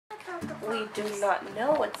the box. We do not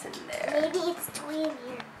know what's in there. Maybe it's a toy in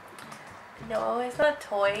here. No, it's not a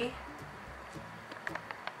toy.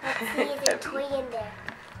 Let's see if there's a toy in there.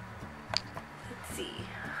 Let's see.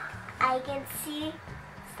 I can see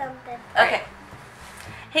something. Okay.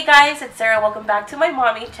 Hey guys, it's Sarah. Welcome back to my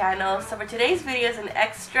mommy channel. So for today's video is an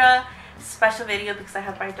extra special video because I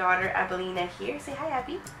have my daughter Abelina here. Say hi,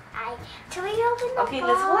 Abby. Hi. Should we open the box? Okay,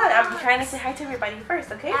 let's go on. I'm trying to say hi to everybody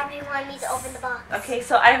first, okay? Everyone needs to open the box. Okay,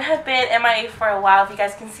 so I have been MIA for a while. If you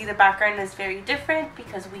guys can see, the background is very different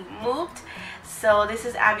because we moved. So this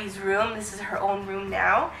is Abby's room. This is her own room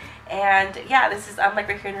now. And yeah, I'm like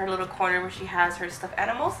right here in her little corner where she has her stuffed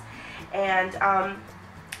animals. And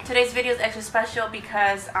today's video is extra special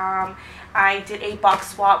because I did a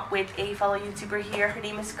box swap with a fellow YouTuber here. Her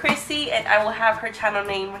name is Chrissy, and I will have her channel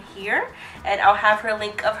name here, and I'll have her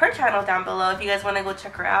link of her channel down below if you guys want to go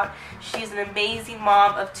check her out. She's an amazing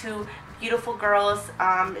mom of two beautiful girls.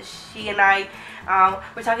 She and I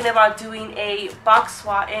we're talking about doing a box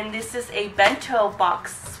swap, and this is a bento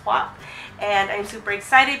box swap. And I'm super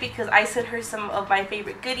excited because I sent her some of my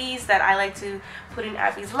favorite goodies that I like to put in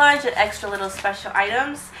Abby's lunch and extra little special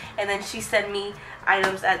items. And then she sent me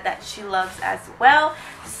items that she loves as well.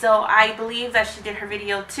 So I believe that she did her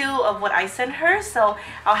video too of what I sent her. So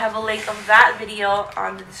I'll have a link of that video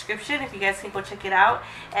on the description if you guys can go check it out.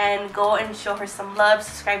 And go and show her some love.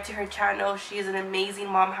 Subscribe to her channel. She is an amazing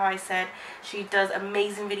mom, how I said. She does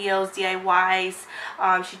amazing videos, DIYs.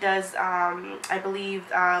 She does, I believe,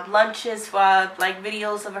 lunches, like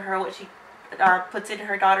videos of her, what she puts in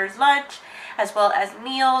her daughter's lunch, as well as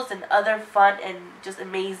meals and other fun and just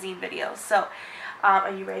amazing videos. So are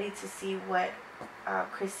you ready to see what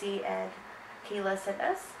Chrissy and Kayla sent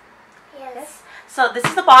us? Yes. So this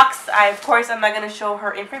is the box. Of course, I'm not going to show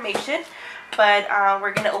her information, but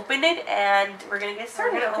we're going to open it and we're going to get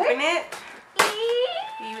started. We're going to open it.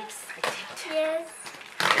 Are you excited? Yes.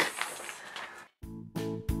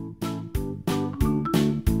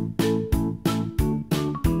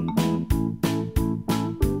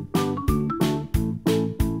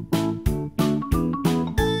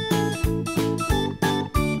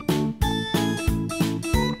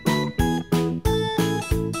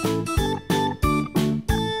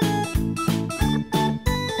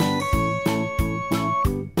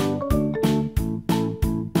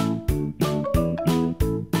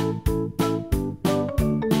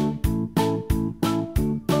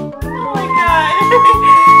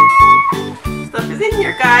 Stuff is in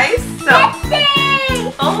here, guys. So, Let's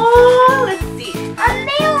see. oh, let's see.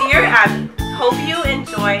 Milk. Dear Abby,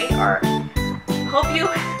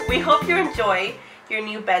 we hope you enjoy your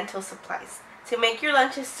new bento supplies. To make your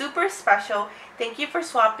lunches super special, thank you for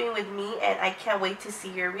swapping with me, and I can't wait to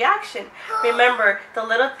see your reaction. Remember, the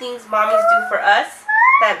little things mommies do for us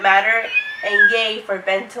that matter, and yay for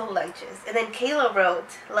bento lunches. And then Kayla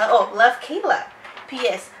wrote, love Kayla.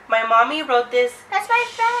 P.S. My mommy wrote this. That's my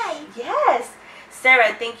friend. Yes.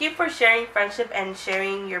 Sarah, thank you for sharing friendship and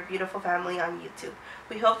sharing your beautiful family on YouTube.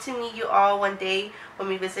 We hope to meet you all one day when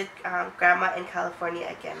we visit Grandma in California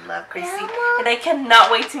again. Love, Chrissy. Grandma? And I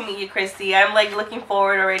cannot wait to meet you, Chrissy. I'm like looking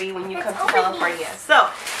forward already when you come to California. So,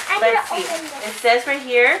 let's see. It says right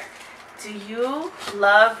here, do you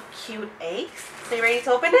love cute eggs? So you ready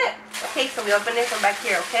to open it? Okay, so we open it from back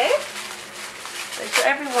here, okay? Let's show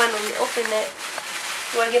everyone when we open it.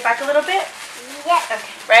 You want to get back a little bit? Yes.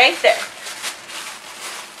 Okay, right there.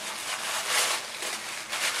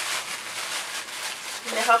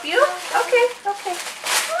 Can I help you? Okay, okay.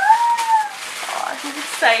 Oh, he's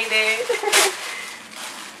excited.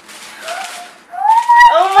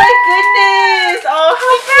 Oh my goodness! Oh,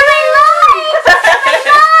 how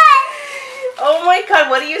oh my god,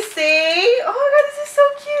 what do you say? Oh my god, this is so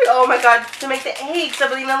cute. Oh my god, to make the eggs,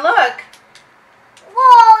 Sabrina, look.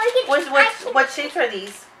 Whoa, what shapes are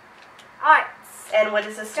these? Hearts. And what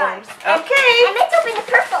is this one? Stars. Okay. And let's open the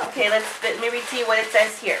purple. Okay, let me read to you what it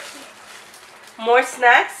says here. More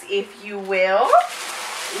snacks, if you will.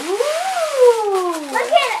 Ooh.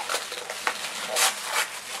 Look at it.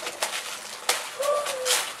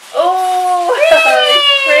 Oh, it's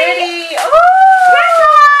pretty.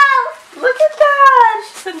 Oh, look at that.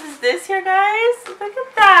 She sent this here, guys. Look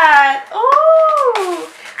at that. Oh.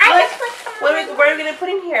 What are we going to put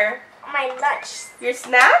in here? My lunch. Your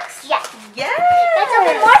snacks? Yeah. Yes. Let's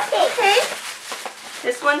open more things. Okay.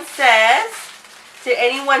 This one says, did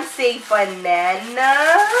anyone say banana?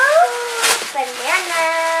 Banana.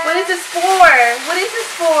 What is this for? What is this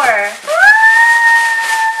for?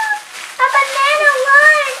 A banana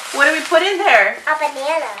lunch. What do we put in there? A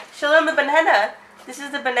banana. Show them the banana. This is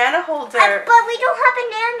the banana holder. But we don't have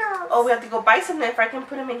bananas. Oh, we have to go buy some then if I can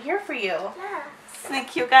put them in here for you. Yeah. Isn't it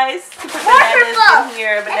cute, guys? She put More bananas purple. in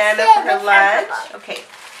here. Banana Let's for her see, lunch. let's Okay.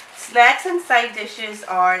 Snacks and side dishes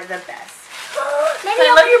are the best. Maybe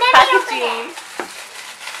I love your open packaging.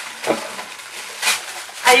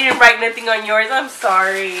 I didn't write nothing on yours. I'm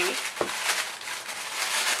sorry.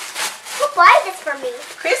 Who bought this for me?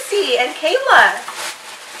 Chrissy and Kayla.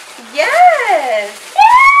 Yes.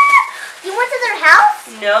 You went to their house?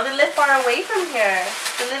 No, they live far away from here.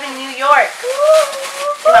 They live in New York.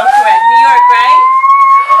 If I'm correct. New York, right?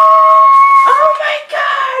 Oh my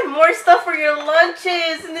god. More stuff for your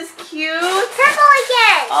lunches. Isn't this cute? Purple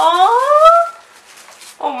again.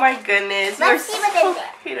 Oh my goodness. Let's see what so they did.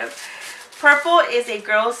 creative. Purple is a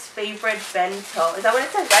girl's favorite bento. Is that what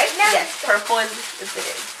it says, right? No. Yes, purple is it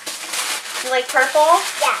is. You like purple?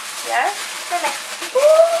 Yeah. Yeah? Perfect.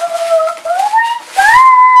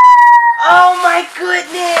 Oh my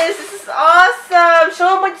goodness. This is awesome.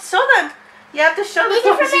 Show them. Show them. You have to show them. These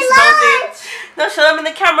are for She my smells it. lunch. No, show them in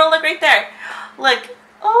the camera. Look right there. Look.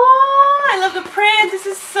 Oh, I love the print. This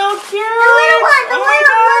is so cute. The little one. The Oh my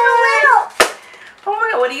little. God. Oh my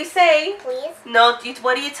god, what do you say? Please. No,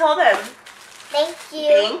 what do you tell them? Thank you.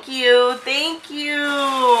 Thank you. Thank you.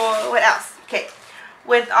 What else? Okay.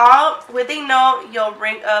 With they know you'll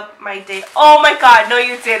bring up my day. Oh my god, no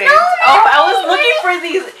you didn't. No, oh, I was looking for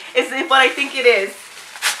these. Is it what I think it is?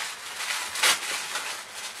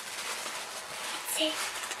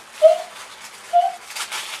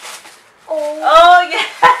 Oh yeah.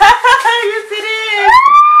 Yes it is.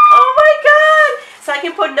 Oh my god. So I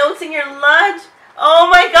can put notes in your lunch. Oh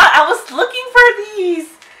my god, I was looking for these.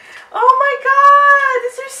 Oh my god,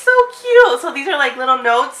 these are so cute. So these are like little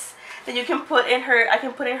notes that you can put in her. I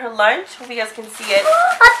can put in her lunch. Hope you guys can see it.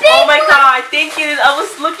 Oh my god, thank you. I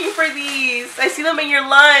was looking for these. I see them in your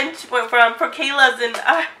lunch for Kayla's, and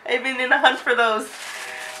I've been in a hunt for those.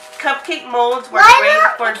 Cupcake molds were great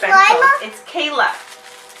for bento. It's Kayla.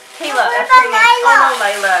 Kayla, that's her name. Oh no,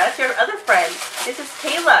 Lila, that's your other friend. This is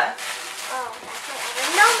Kayla. Oh, that's my other.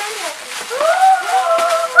 No, maybe I can.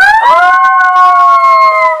 Oh!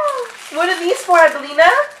 What are these for, Adelina?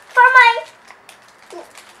 For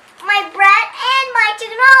my bread and my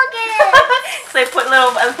chicken nuggets. So I put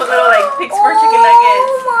little like pigs for chicken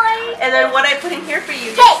nuggets. Oh my. And then what I put in here for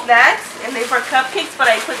you, Hey. snacks, and they for cupcakes, but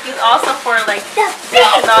I put these also for like The big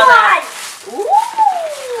and all that. one.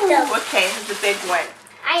 Ooh. Okay, this is a big one.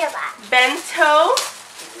 I know that. Bento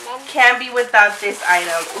can't be without this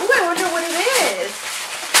item. Ooh, I wonder what it is.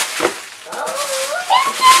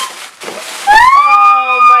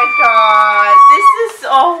 Oh my god. This is,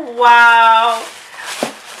 oh wow.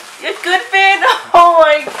 You're good, Finn? Oh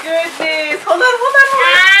my goodness. Hold on.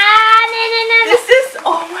 No. This is,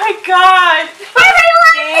 oh my god.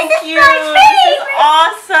 Everyone, Thank you. my This is favorite.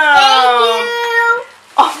 awesome. Thank you.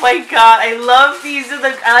 Oh my god, I love these. I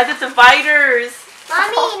like the dividers.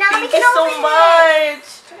 Mommy, Oh, now we thank can you so open much.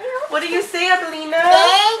 it. What do you say, Adelina?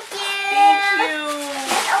 Thank you. Thank you.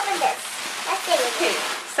 Let's open this. Let's see. Okay,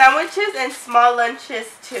 sandwiches and small lunches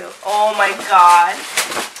too. Oh my god.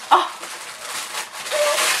 Oh,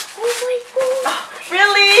 Oh my god.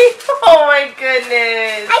 really? Oh my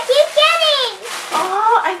goodness. I keep getting.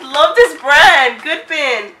 Oh, I love this brand. Good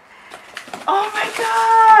Bin. Oh my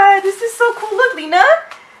god. This is so cool. Look, Lena.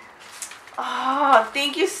 Oh,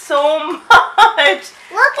 thank you so much.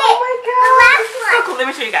 Look Oh my god. the last This is so one. cool. Let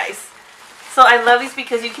me show you guys. So I love these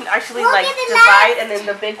because you can actually Look like at the divide, last. and then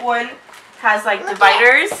the big one has like Look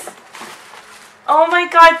dividers. Oh my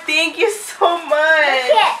god, thank you so much.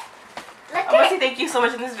 Look it. Look I'm gonna it. say thank you so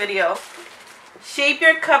much in this video. Shape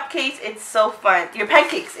your cupcakes, it's so fun. Your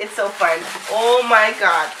pancakes, it's so fun. Oh my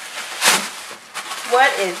god. What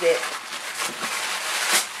is it?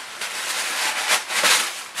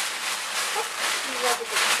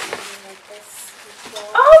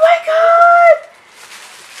 Oh my god!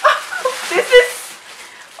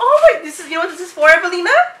 This is, you know what this is for, Evelina?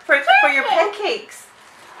 For your pancakes.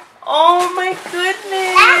 Oh my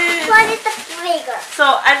goodness. Last one is the bigger.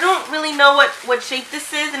 So I don't really know what shape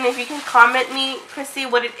this is, and if you can comment me, Chrissy,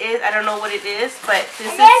 what it is. I don't know what it is, but this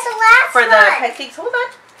And there's is the last for one. the pancakes. Hold on.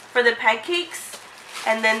 For the pancakes.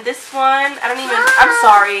 And then this one, I don't even, I'm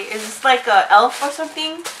sorry. Is this like a elf or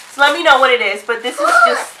something? So let me know what it is, but this is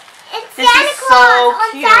just, It's this Santa is Claus. so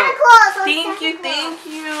On cute. Santa Claus. On Thank Santa you, Claus. thank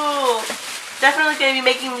you. Definitely gonna be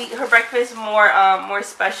making her breakfast more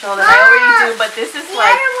special than I already do, but this is The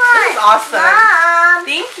like, other one. this is awesome. Mom.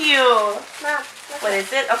 Thank you. Mom. What is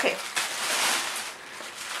it? Okay.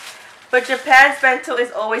 But Japan's bento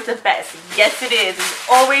is always the best. Yes, it is. It's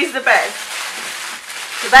always the best.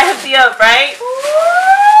 Because I hooked you up, right?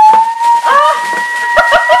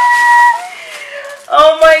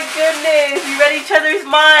 Oh my goodness. You read each other's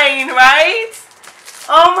mind, right?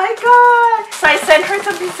 Oh my god! So I sent her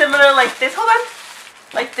something similar like this. Hold on.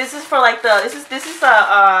 Like this is for like the this is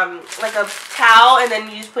a like a towel, and then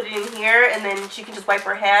you just put it in here, and then she can just wipe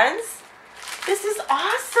her hands. This is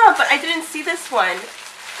awesome, but I didn't see this one.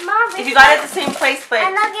 Mom, if you got it at the same place, but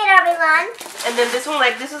and look at everyone. And then this one,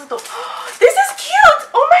 like this is the this is cute.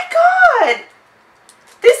 Oh my god,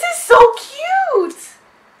 this is so cute.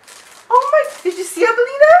 Oh my, did you see,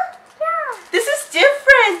 Abelina? Yeah. This is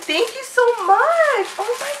different. Thank you so much.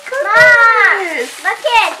 Oh my goodness. Mom, look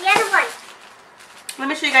at the other one. Let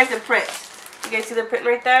me show you guys the print. You guys see the print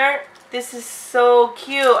right there? This is so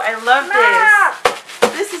cute. I love Mom.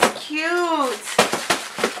 this. This is cute.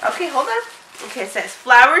 Okay, hold on. Okay, it says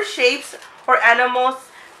flower shapes or animals.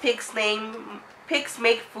 Pigs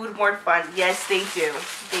make food more fun. Yes, they do.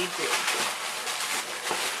 They do.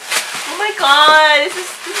 Oh my god, this is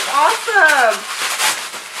awesome.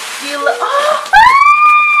 Do you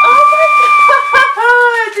oh my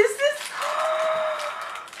god, this is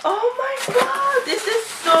oh my god, this is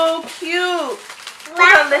so cute.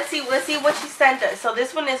 Hold on, let's see what she sent us. So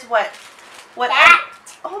this one is what that.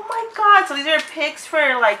 Oh my god, so these are picks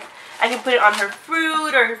for like I can put it on her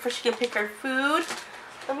fruit or for she can pick her food.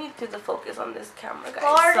 Let me do the focus on this camera,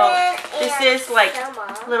 guys. So this is like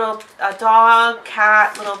little dog,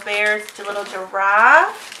 cat, little bears, a little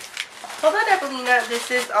giraffe. Hold on, Evelina.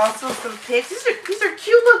 This is also some pigs. These are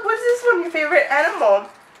cute. Look, what is this one? Your favorite animal?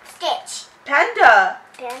 Stitch. Panda.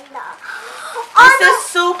 Panda. This is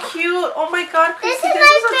so cute. Oh my god, Chrissy, this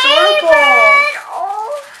is adorable. favorite.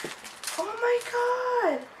 Oh my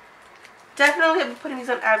god. Definitely I'm putting these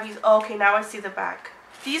on Abby's. Oh, okay, now I see the back.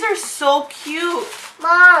 These are so cute.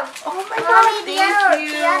 Mom. Oh my god, thank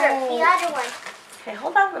you. The other one. Okay,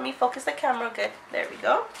 hold on. Let me focus the camera. Good. There we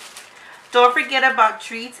go. Don't forget about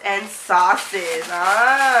treats and sauces.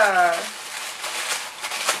 Ah.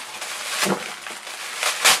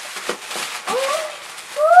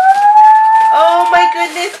 Oh my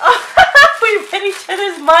goodness. Oh, we read each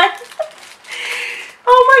other's minds.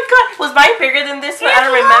 Oh my god. Was mine bigger than this one? I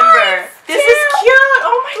don't remember. This is cute.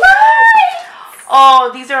 Oh my god.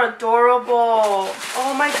 Oh, these are adorable.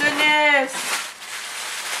 Oh my goodness.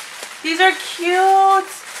 These are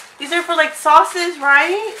cute. These are for like sauces,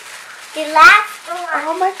 right? The last one.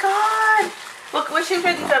 Oh my god. What shape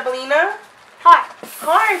are these, Abelina? Heart.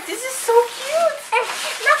 Heart. This is so cute.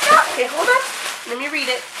 Look. Okay, hold on. Let me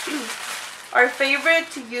read it. Our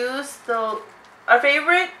favorite to use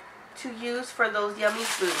for those yummy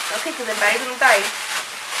foods. Okay, because the battery's gonna die.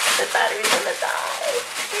 The battery's gonna die.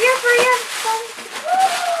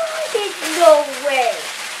 There's no way.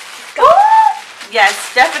 Oh! Yes,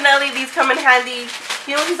 definitely these come in handy.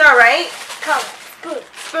 You know these are, right?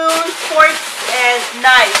 Spoons, forks, and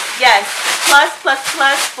knives. Yes. Plus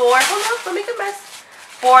for, hold on, don't make a mess.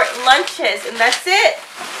 For lunches, and that's it.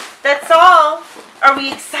 That's all. Are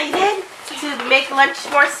we excited to make lunch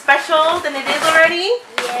more special than it is already?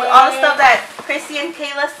 Yeah. With all the stuff that Chrissy and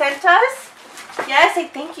Kayla sent us? Yes, say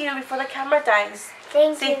thank you before the camera dies.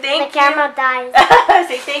 Thank you. The camera dies.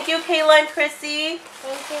 Say thank you, Kayla and Chrissy.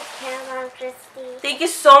 Thank you, Kayla and Chrissy. Thank you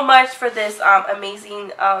so much for this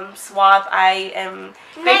amazing swap. I am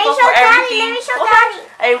grateful for everything.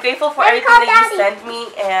 I am grateful for everything that you sent me,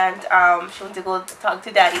 and she went to go talk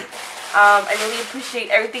to Daddy. I really appreciate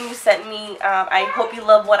everything you sent me. I hope you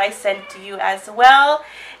love what I sent to you as well.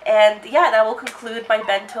 And yeah, that will conclude my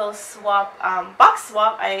bento swap, box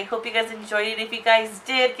swap. I hope you guys enjoyed it. If you guys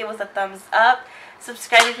did, give us a thumbs up.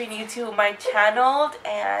 Subscribe if you're new to my channel,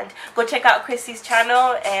 and go check out Chrissy's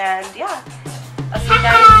channel. And yeah, I'll see you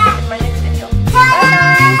guys in my next video.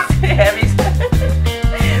 Bye guys.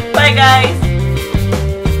 Bye guys.